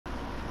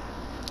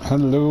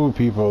Hello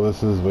people,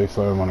 this is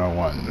Wasteland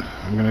 101.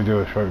 I'm going to do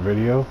a short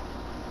video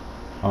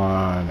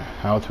on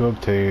how to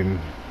obtain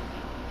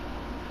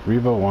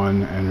Reba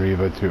 1 and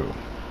Reba 2.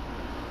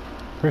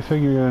 First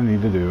thing you're going to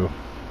need to do,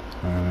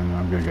 and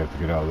I'm going to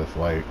get out of this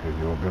light because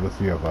you won't be able to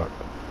see a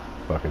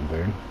fucking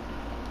thing.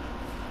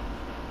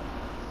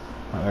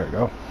 Oh, there we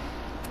go.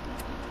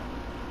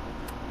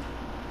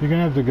 You're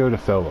going to have to go to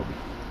Salem.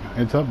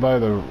 It's up by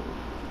the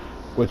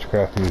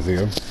Witchcraft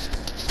Museum.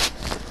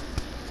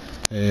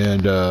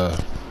 And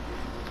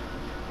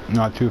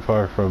not too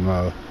far from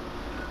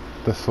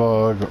the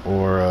Slug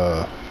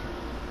or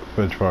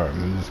Finch Farm.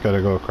 You just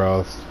gotta go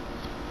across.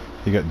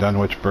 You got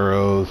Dunwich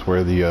Burrows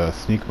where the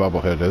Sneak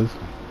Bobblehead is.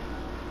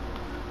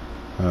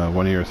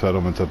 One of your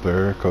settlements up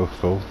there,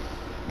 coastal.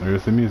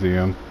 There's the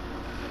museum.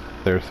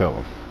 There's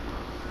Salem.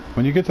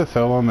 When you get to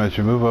Salem, as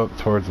you move up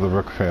towards the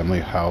Rook family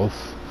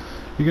house,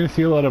 you're gonna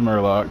see a lot of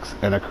Murlocs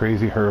and a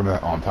crazy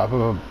hermit on top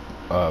of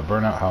a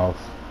burnout house,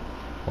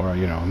 or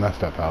you know, a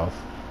messed up house,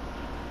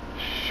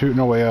 shooting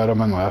away at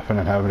them and laughing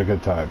and having a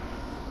good time.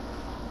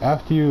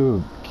 After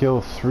you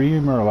kill 3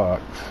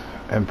 Murlocs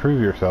and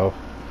prove yourself,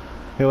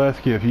 he'll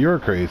ask you if you're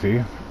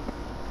crazy.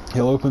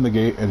 He'll open the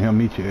gate and he'll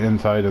meet you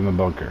inside in the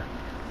bunker.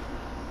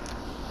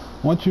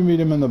 Once you meet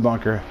him in the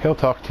bunker, he'll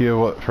talk to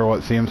you for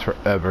what seems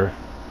forever.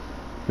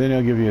 Then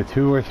he'll give you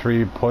 2 or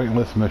 3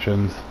 pointless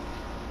missions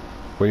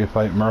where you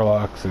fight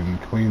Murlocs and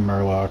Queen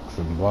Murlocs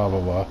and blah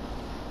blah blah.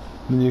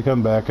 Then you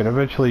come back and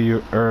eventually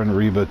you earn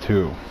Reba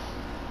 2.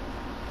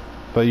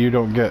 But you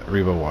don't get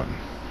Reba 1.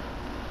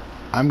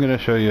 I'm going to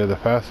show you the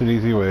fast and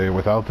easy way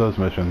without those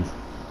missions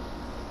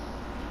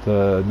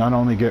to not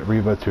only get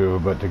Reba 2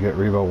 but to get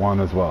Reba 1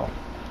 as well.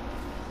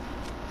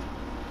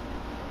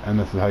 And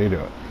this is how you do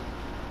it.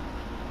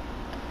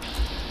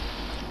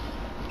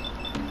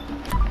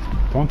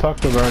 Don't talk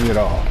to Barney at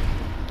all.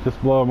 Just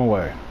blow him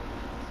away.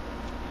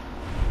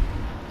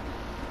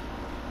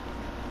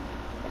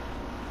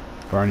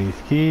 Barney's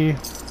key.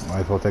 Might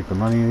as well take the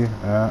money.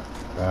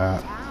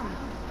 That.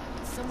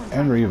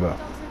 And Reba.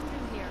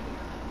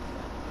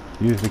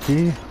 Use the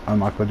key.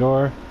 Unlock the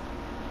door.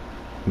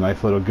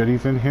 Nice little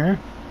goodies in here.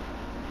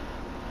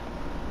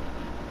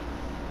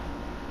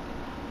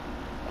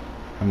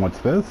 And what's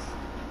this?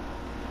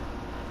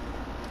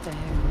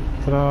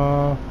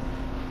 Ta-da!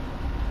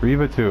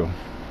 Reba 2.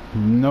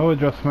 No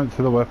adjustment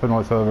to the weapon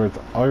whatsoever. It's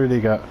already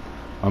got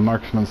a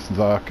marksman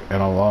stock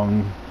and a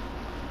long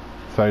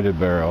sighted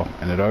barrel,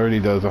 and it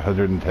already does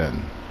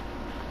 110.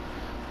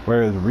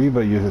 Whereas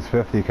Reba uses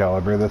 50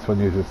 caliber, this one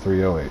uses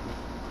 308.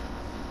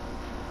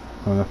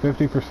 So the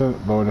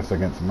 50% bonus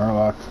against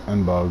Murlocs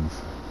and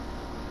bugs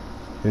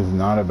is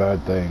not a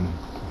bad thing,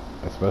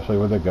 especially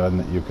with a gun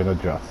that you can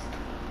adjust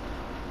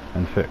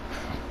and fix.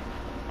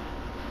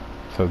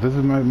 So this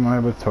is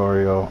my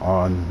tutorial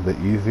on the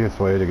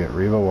easiest way to get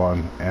Reba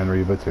 1 and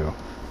Reba 2.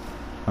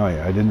 Oh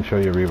yeah, I didn't show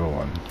you Reba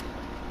 1.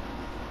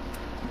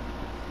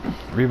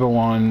 Reba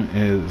 1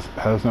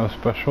 has no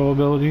special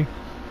ability.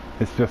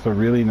 It's just a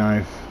really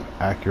nice,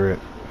 accurate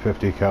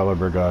 50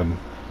 caliber gun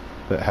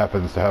that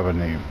happens to have a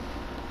name.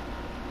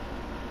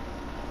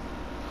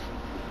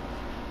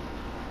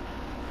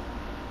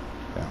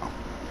 Yeah.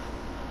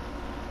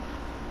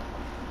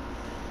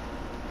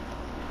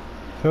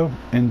 So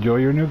enjoy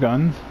your new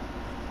guns.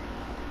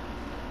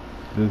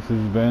 This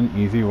has been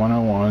Easy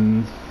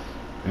 101's,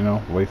 you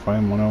know,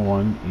 Wasteland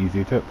 101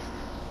 easy tips.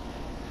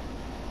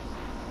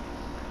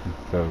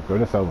 So go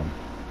to Salem.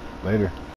 Later.